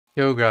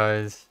Yo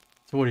guys,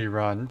 it's Woody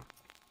Run,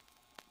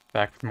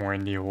 back with more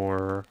indie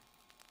horror.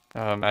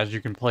 As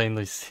you can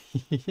plainly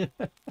see,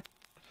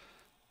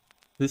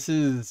 this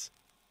is...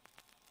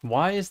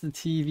 Why is the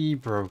TV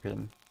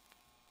broken?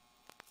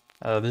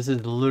 This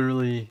is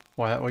literally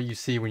what you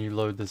see when you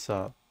load this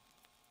up.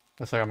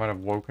 Looks like I might have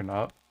woken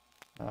up.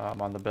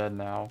 I'm on the bed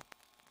now.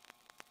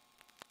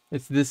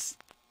 It's this...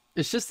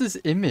 It's just this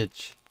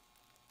image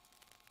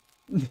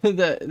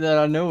that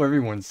I know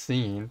everyone's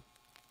seen.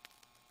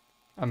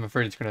 I'm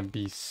afraid it's gonna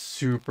be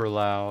super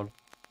loud.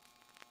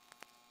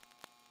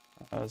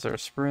 Is there a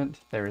sprint?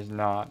 There is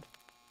not.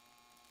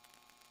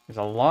 There's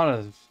a lot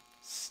of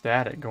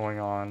static going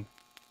on.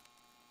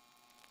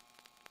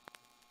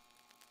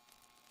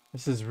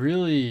 This is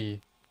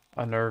really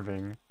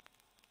unnerving.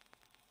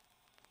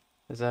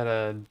 Is that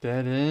a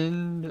dead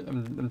end?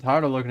 I'm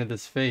tired of looking at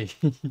this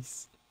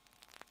face.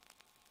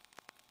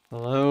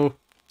 Hello?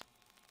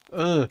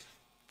 Ugh.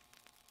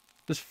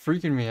 Just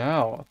freaking me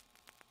out.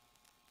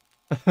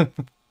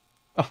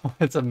 Oh,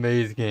 it's a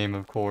maze game,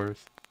 of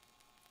course.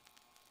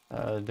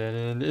 Dead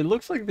end. It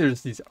looks like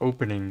there's these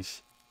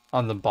openings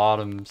on the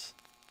bottoms,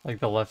 like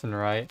the left and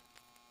right.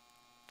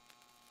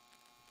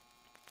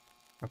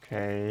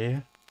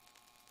 Okay.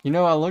 You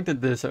know, I looked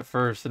at this at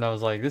first and I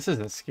was like, this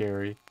isn't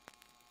scary.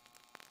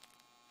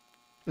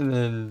 And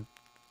then,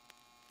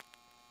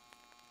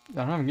 I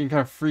don't know, I'm getting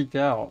kind of freaked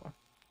out.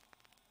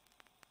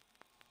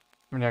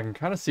 I mean, I can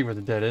kind of see where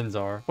the dead ends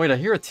are. Wait, I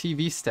hear a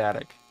TV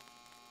static.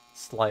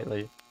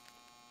 Slightly.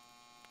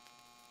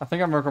 I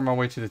think I'm working my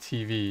way to the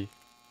TV.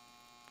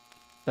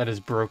 That is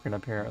broken,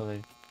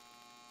 apparently.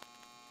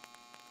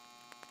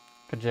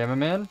 Pajama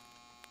Man?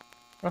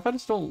 What if I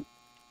just don't...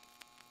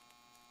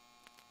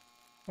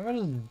 What if I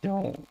just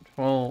don't?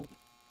 Well,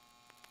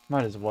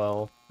 might as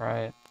well,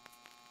 right?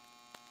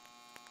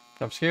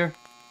 Jump scare?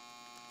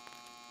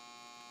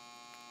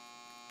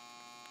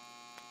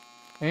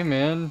 Hey,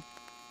 man.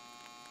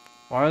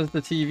 Why is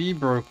the TV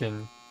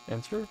broken?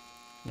 Enter?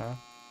 No.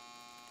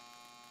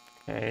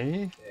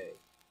 Okay. Hey,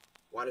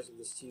 why doesn't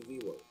this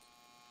TV work?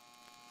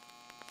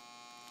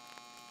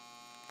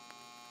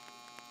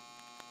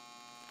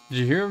 Did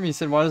you hear me? He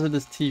said, why doesn't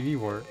this TV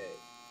work? Hey,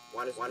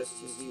 why does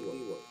this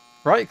TV work?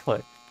 Right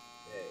click.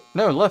 Hey,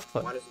 No, left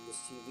click. why doesn't this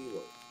TV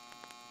work?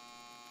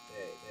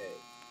 Hey,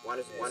 why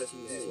does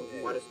TV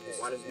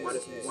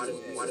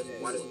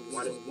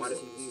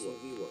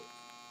work?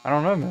 I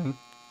don't know, man.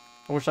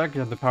 I wish I could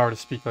have the power to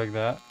speak like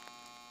that.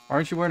 Why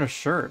aren't you wearing a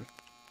shirt?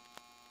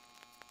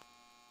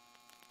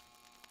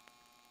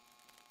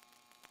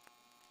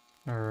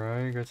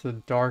 Alright, go to the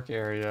dark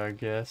area, I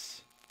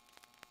guess.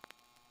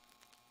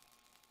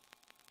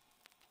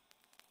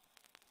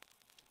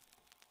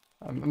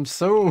 I'm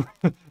so...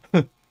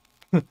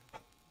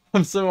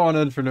 I'm so on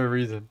edge for no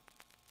reason.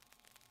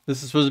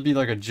 This is supposed to be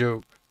like a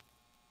joke.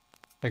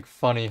 Like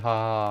funny,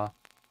 haha.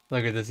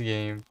 Look at this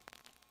game.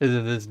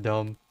 Isn't this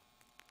dumb?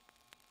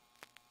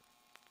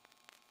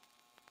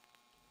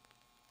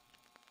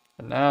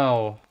 And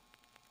now...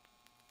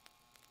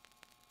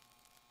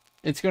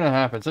 It's gonna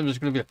happen. So I'm just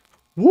gonna be like,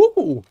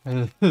 woo!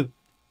 And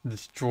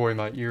destroy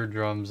my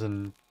eardrums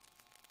and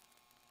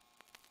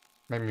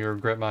make me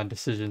regret my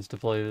decisions to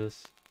play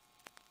this.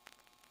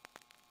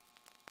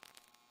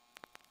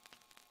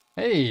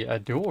 Hey, a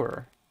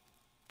door.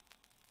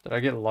 Did I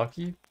get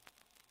lucky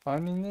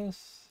finding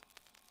this?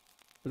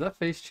 Did that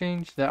face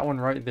change? That one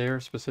right there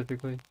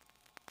specifically?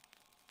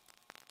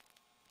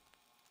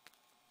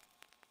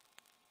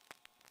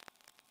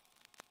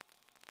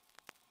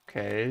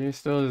 Okay,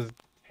 still has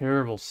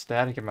terrible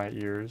static in my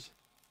ears.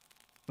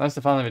 Nice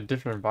to finally have a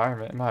different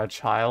environment. Am I a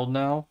child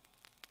now?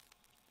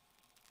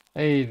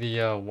 Hey,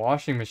 the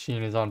washing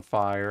machine is on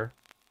fire.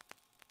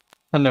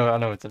 I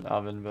know it's an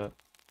oven, but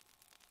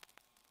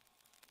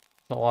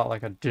it's a lot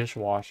like a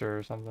dishwasher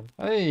or something.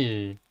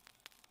 Hey!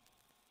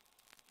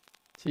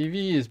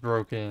 TV is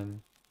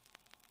broken.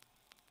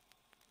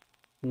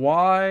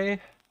 Why?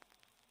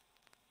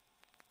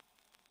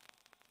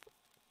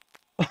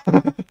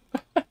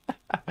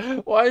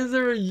 Why is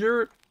there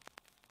a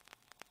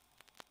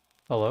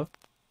Hello?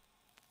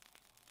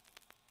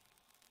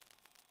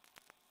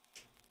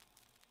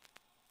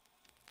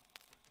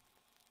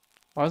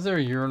 Why is there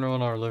a urinal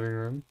in our living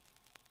room?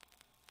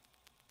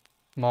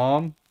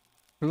 Mom?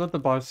 Who let the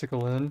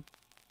bicycle in?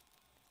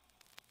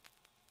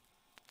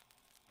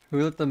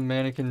 Who let the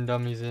mannequin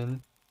dummies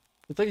in?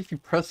 It's like if you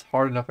press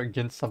hard enough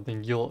against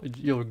something, you'll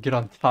get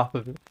on top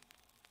of it.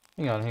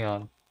 Hang on, hang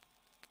on.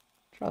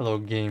 Try a little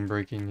game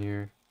breaking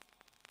here.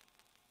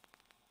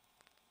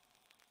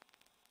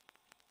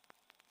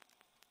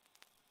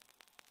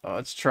 Oh,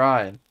 it's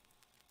trying.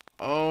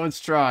 Oh, it's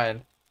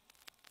trying.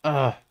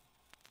 Ugh.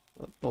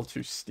 A little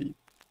too steep.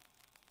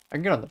 I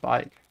can get on the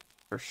bike.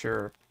 For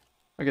sure.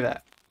 Look at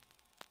that.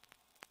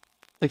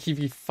 Like if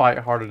you fight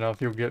hard enough,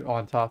 you'll get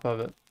on top of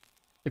it.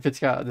 If it's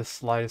got the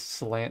slightest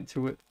slant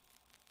to it.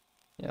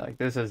 Yeah, like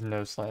this has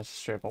no slant, it's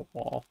straight up a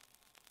wall.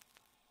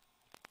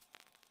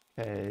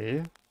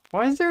 Okay.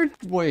 Why is there...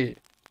 Wait.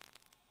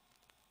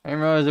 I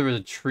didn't realize there was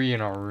a tree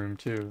in our room,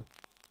 too.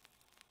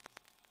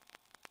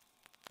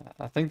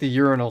 I think the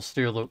urinal's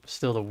still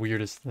the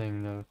weirdest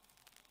thing though.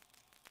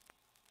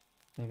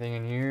 Anything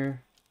in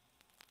here?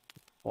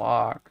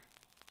 Block.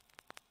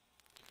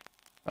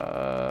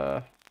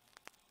 Uh,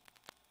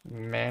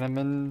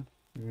 Mannequin.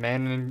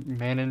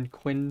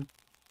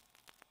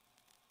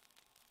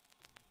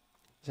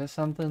 Is that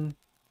something?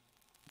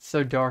 It's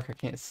so dark I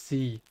can't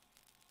see.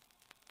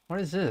 What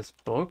is this?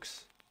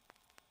 Books?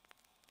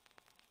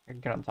 I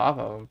can get on top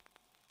of them.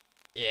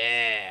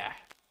 Yeah.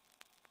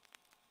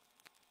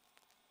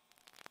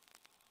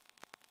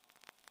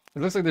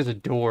 It looks like there's a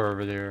door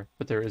over there,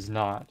 but there is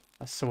not.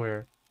 I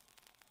swear.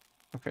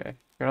 Okay,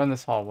 go down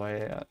this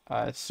hallway.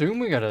 I assume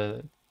we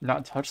gotta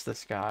not touch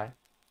this guy.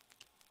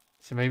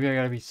 So maybe I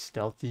gotta be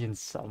stealthy in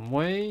some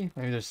way?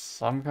 Maybe there's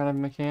some kind of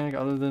mechanic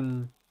other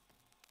than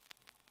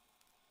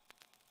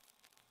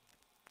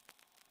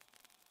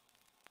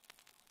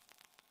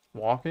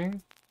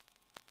walking?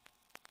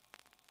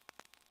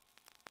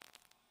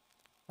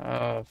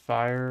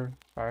 Fire.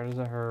 Fire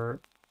doesn't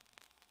hurt.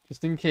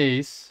 Just in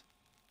case.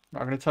 I'm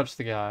not gonna touch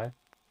the guy.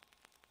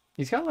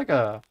 He's got like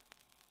a...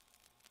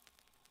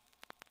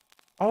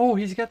 Oh,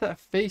 he's got that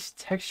face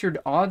textured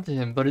onto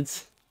him, but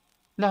it's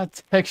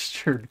not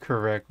textured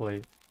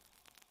correctly.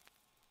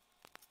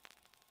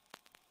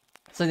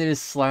 It's like they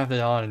just slapped it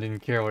on and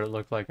didn't care what it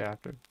looked like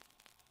after.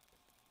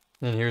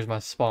 Then here's my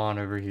spawn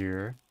over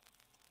here.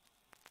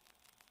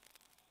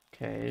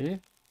 Okay.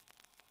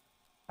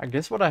 I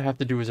guess what I have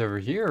to do is over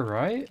here,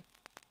 right?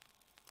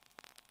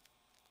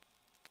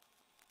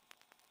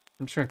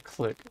 I'm just gonna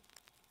click.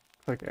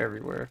 Click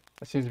everywhere.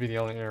 That seems to be the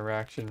only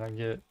interaction I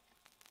get.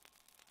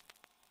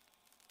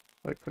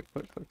 Click, click,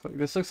 click, click, click.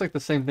 This looks like the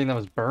same thing that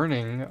was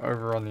burning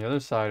over on the other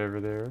side over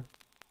there.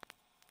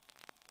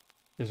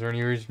 Is there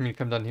any reason for me to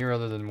come down here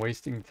other than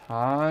wasting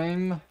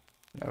time?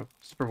 No,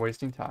 just for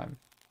wasting time.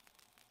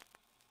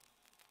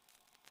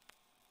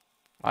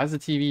 Why is the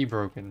TV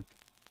broken?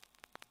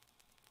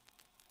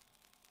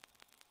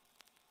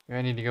 Maybe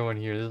I need to go in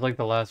here. This is like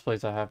the last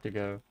place I have to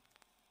go.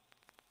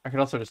 I could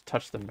also just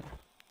touch them.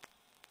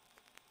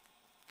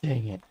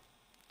 Dang it.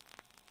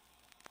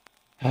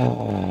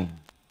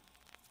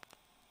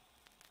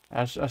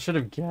 I should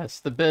have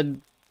guessed. The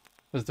bed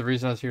was the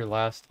reason I was here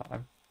last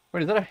time.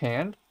 Wait, is that a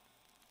hand?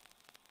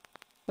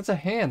 That's a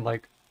hand,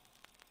 like...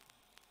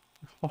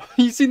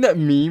 You seen that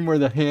meme where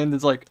the hand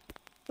is like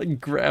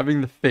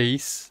grabbing the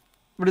face?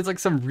 But it's like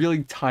some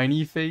really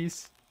tiny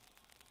face.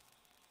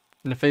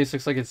 And the face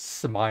looks like it's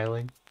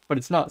smiling. But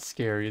it's not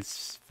scary,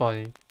 it's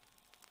funny.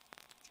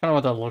 It's kind of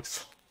what that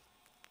looks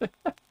like.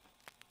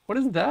 What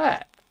is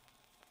that?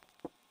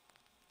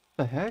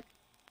 The heck?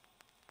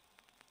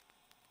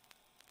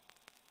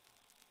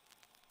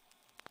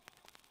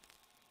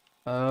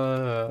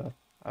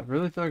 I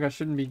really feel like I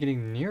shouldn't be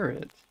getting near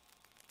it.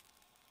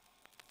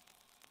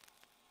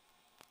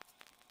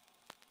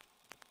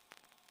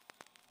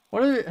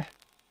 What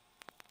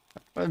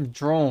are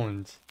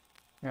drones?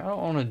 Yeah, I don't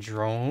own a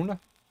drone.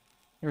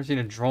 Never seen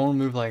a drone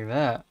move like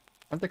that.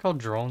 Aren't they called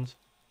drones?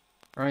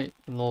 Right?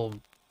 The little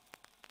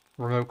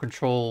remote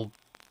control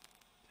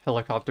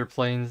helicopter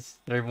planes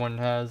that everyone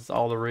has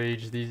all the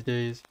rage these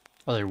days.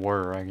 Well, they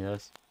were, I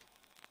guess.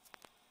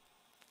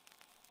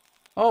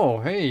 Oh,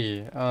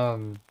 hey,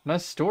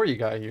 nice store you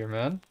got here,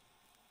 man.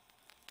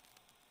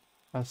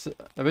 I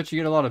bet you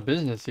get a lot of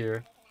business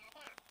here.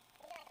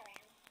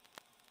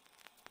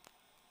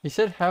 He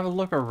said have a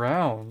look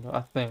around,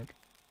 I think.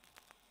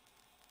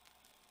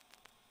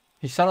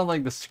 He sounded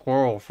like the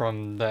squirrel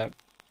from that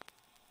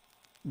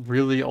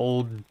really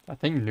old, I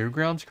think,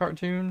 Newgrounds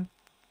cartoon.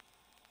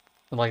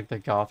 Like the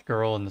goth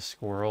girl and the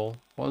squirrel.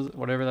 What was it,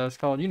 whatever that's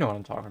called? You know what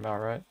I'm talking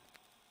about, right?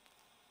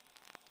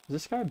 Is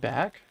this guy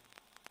back?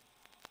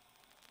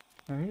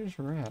 No, he just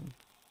ran.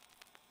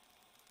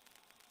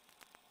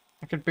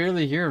 I could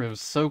barely hear him. It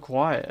was so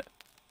quiet.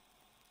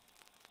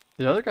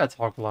 The other guy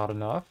talked loud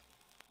enough.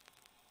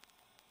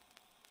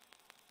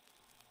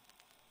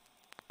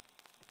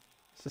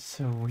 This is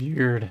so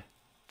weird.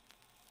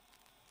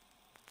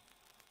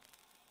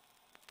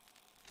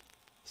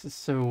 This is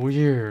so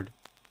weird.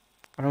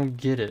 I don't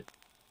get it.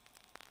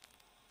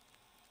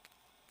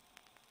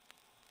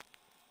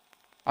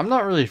 I'm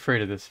not really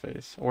afraid of this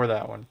face. Or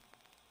that one.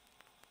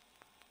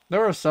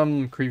 There are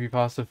some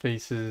creepypasta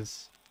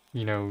faces,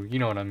 you know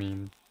what I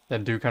mean,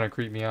 that do kind of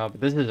creep me out,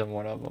 but this isn't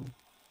one of them.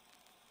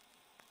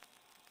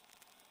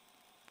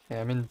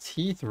 Okay, I'm in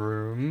teeth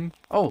room.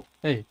 Oh,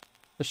 hey,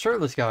 the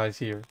shirtless guy's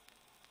here.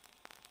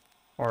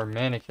 Or a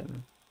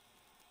mannequin.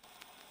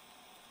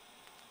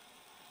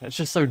 It's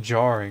just so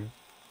jarring.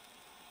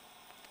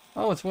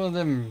 Oh, it's one of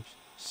them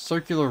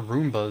circular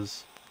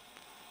Roombas.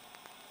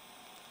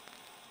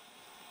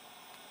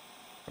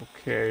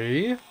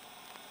 Okay.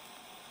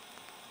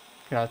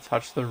 Can I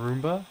touch the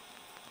Roomba?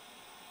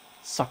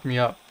 Suck me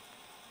up.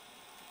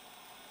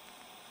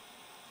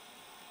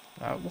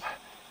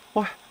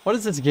 What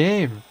is this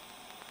game?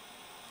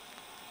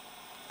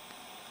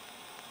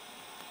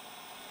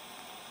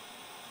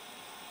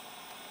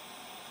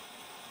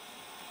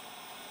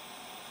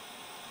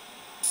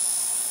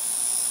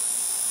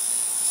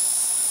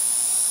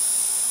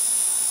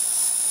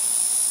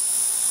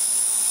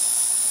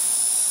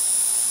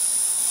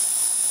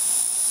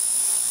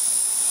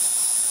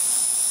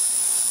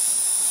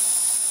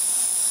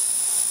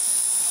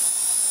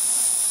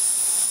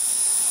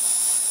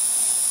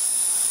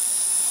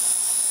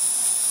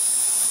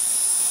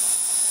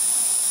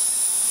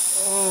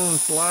 Oh,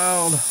 it's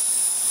loud.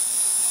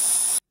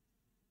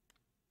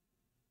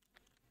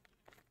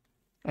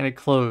 And it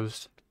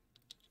closed.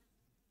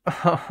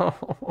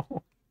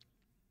 Oh,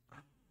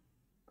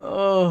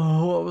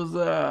 oh, what was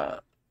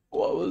that?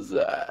 What was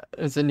that?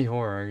 It's indie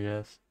horror, I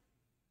guess.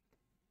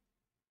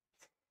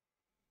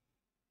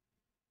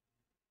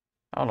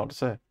 I don't know what to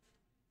say.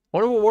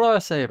 What do I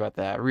say about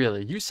that,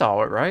 really? You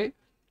saw it, right?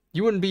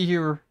 You wouldn't be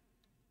here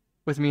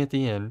with me at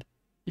the end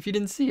if you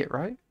didn't see it,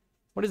 right?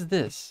 What is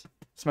this?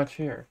 It's my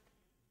chair.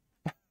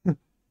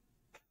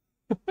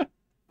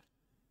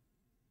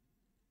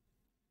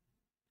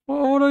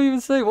 What do I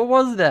even say? What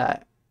was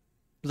that?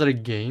 Was that a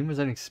game? Was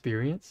that an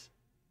experience?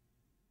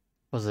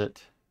 Was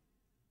it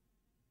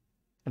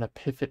an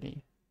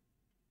epiphany?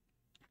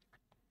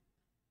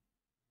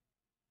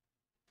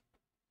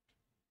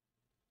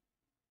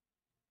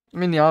 I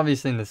mean, the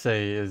obvious thing to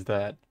say is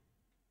that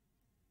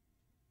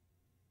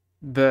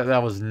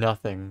that was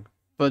nothing.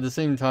 But at the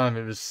same time,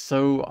 it was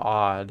so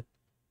odd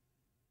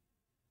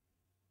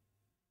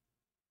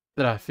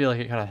that I feel like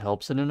it kind of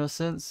helps it in a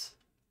sense.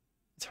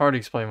 It's hard to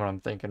explain what I'm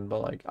thinking, but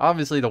like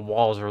obviously the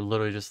walls are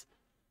literally just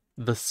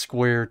the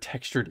square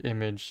textured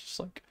image, just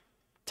like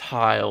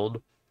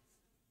tiled.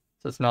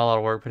 So it's not a lot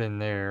of work put in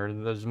there.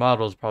 Those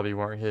models probably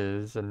weren't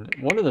his, and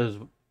one of those.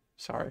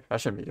 Sorry, I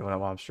shouldn't be doing it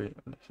while I'm streaming.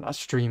 Not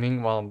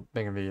streaming while I'm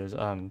making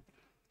videos.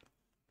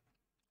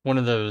 One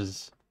of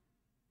those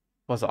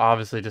was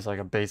obviously just like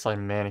a baseline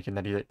mannequin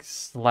that he like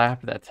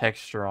slapped that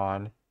texture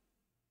on,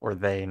 or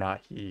they, not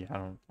he. I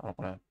don't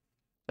want to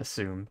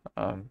assume.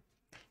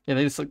 Yeah,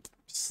 they just like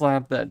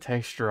slapped that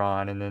texture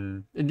on, and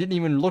then it didn't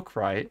even look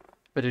right,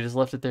 but they just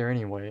left it there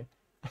anyway.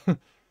 But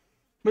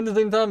at the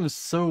same time, it's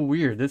so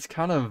weird. It's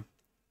kind of,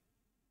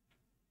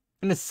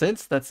 in a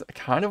sense, that's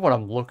kind of what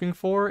I'm looking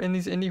for in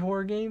these indie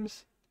horror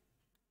games.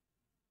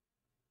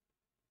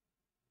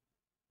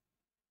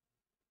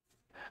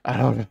 I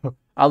don't know.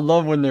 I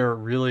love when they're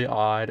really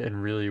odd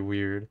and really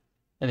weird,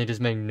 and they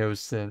just make no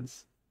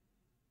sense.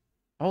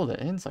 Oh, the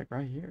end's like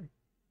right here.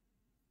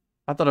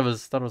 I thought it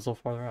was a little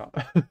farther out.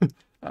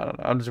 I don't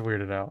know. I'm just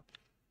weirded out.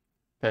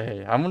 But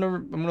hey, I'm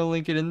gonna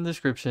link it in the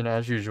description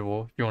as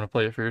usual if you want to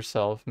play it for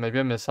yourself. Maybe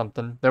I missed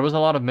something. There was a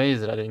lot of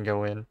maze that I didn't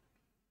go in.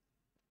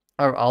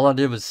 All I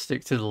did was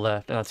stick to the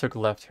left, and I took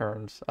left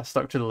turns. I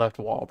stuck to the left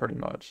wall pretty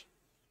much.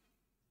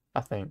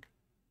 I think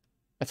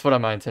that's what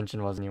my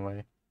intention was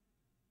anyway.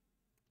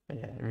 But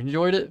yeah, if you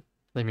enjoyed it,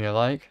 leave me a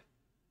like,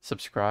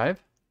 subscribe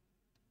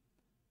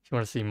if you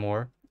want to see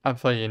more. I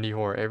play indie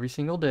horror every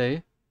single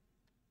day,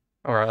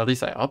 or at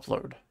least I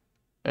upload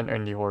an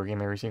indie horror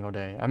game every single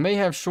day. I may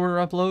have shorter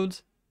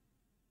uploads,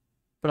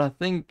 but I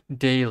think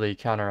daily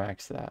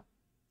counteracts that.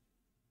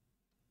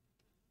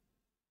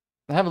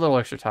 I have a little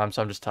extra time,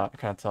 so I'm just kind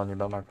of telling you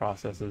about my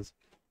processes.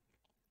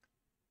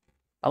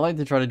 I like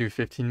to try to do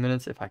 15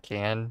 minutes if I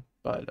can,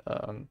 but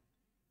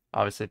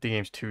obviously if the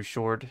game's too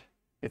short,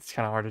 it's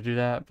kind of hard to do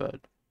that, but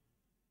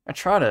I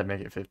try to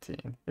make it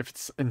 15. If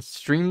it's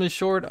extremely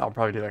short, I'll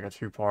probably do like a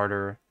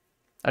two-parter.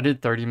 I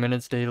did 30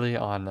 minutes daily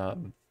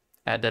on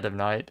At Dead of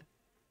Night,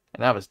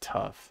 and that was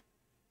tough.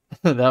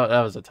 That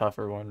was a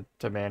tougher one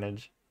to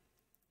manage.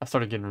 I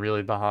started getting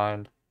really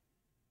behind,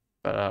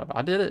 but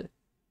I did it,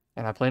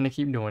 and I plan to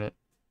keep doing it.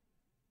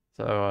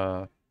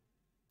 So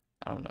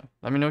I don't know.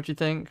 Let me know what you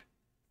think.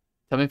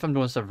 Tell me if I'm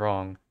doing stuff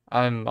wrong.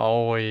 I'm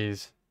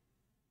always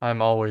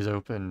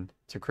open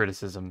to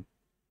criticism,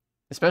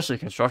 especially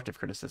constructive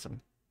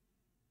criticism.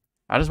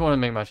 I just want to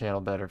make my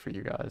channel better for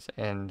you guys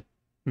and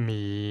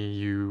me,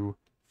 you.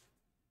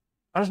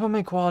 I just want to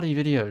make quality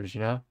videos,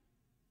 you know?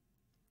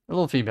 A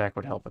little feedback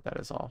would help with that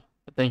is all.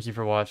 But thank you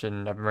for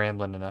watching. I've been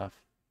rambling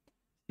enough.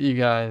 See you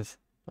guys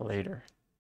later.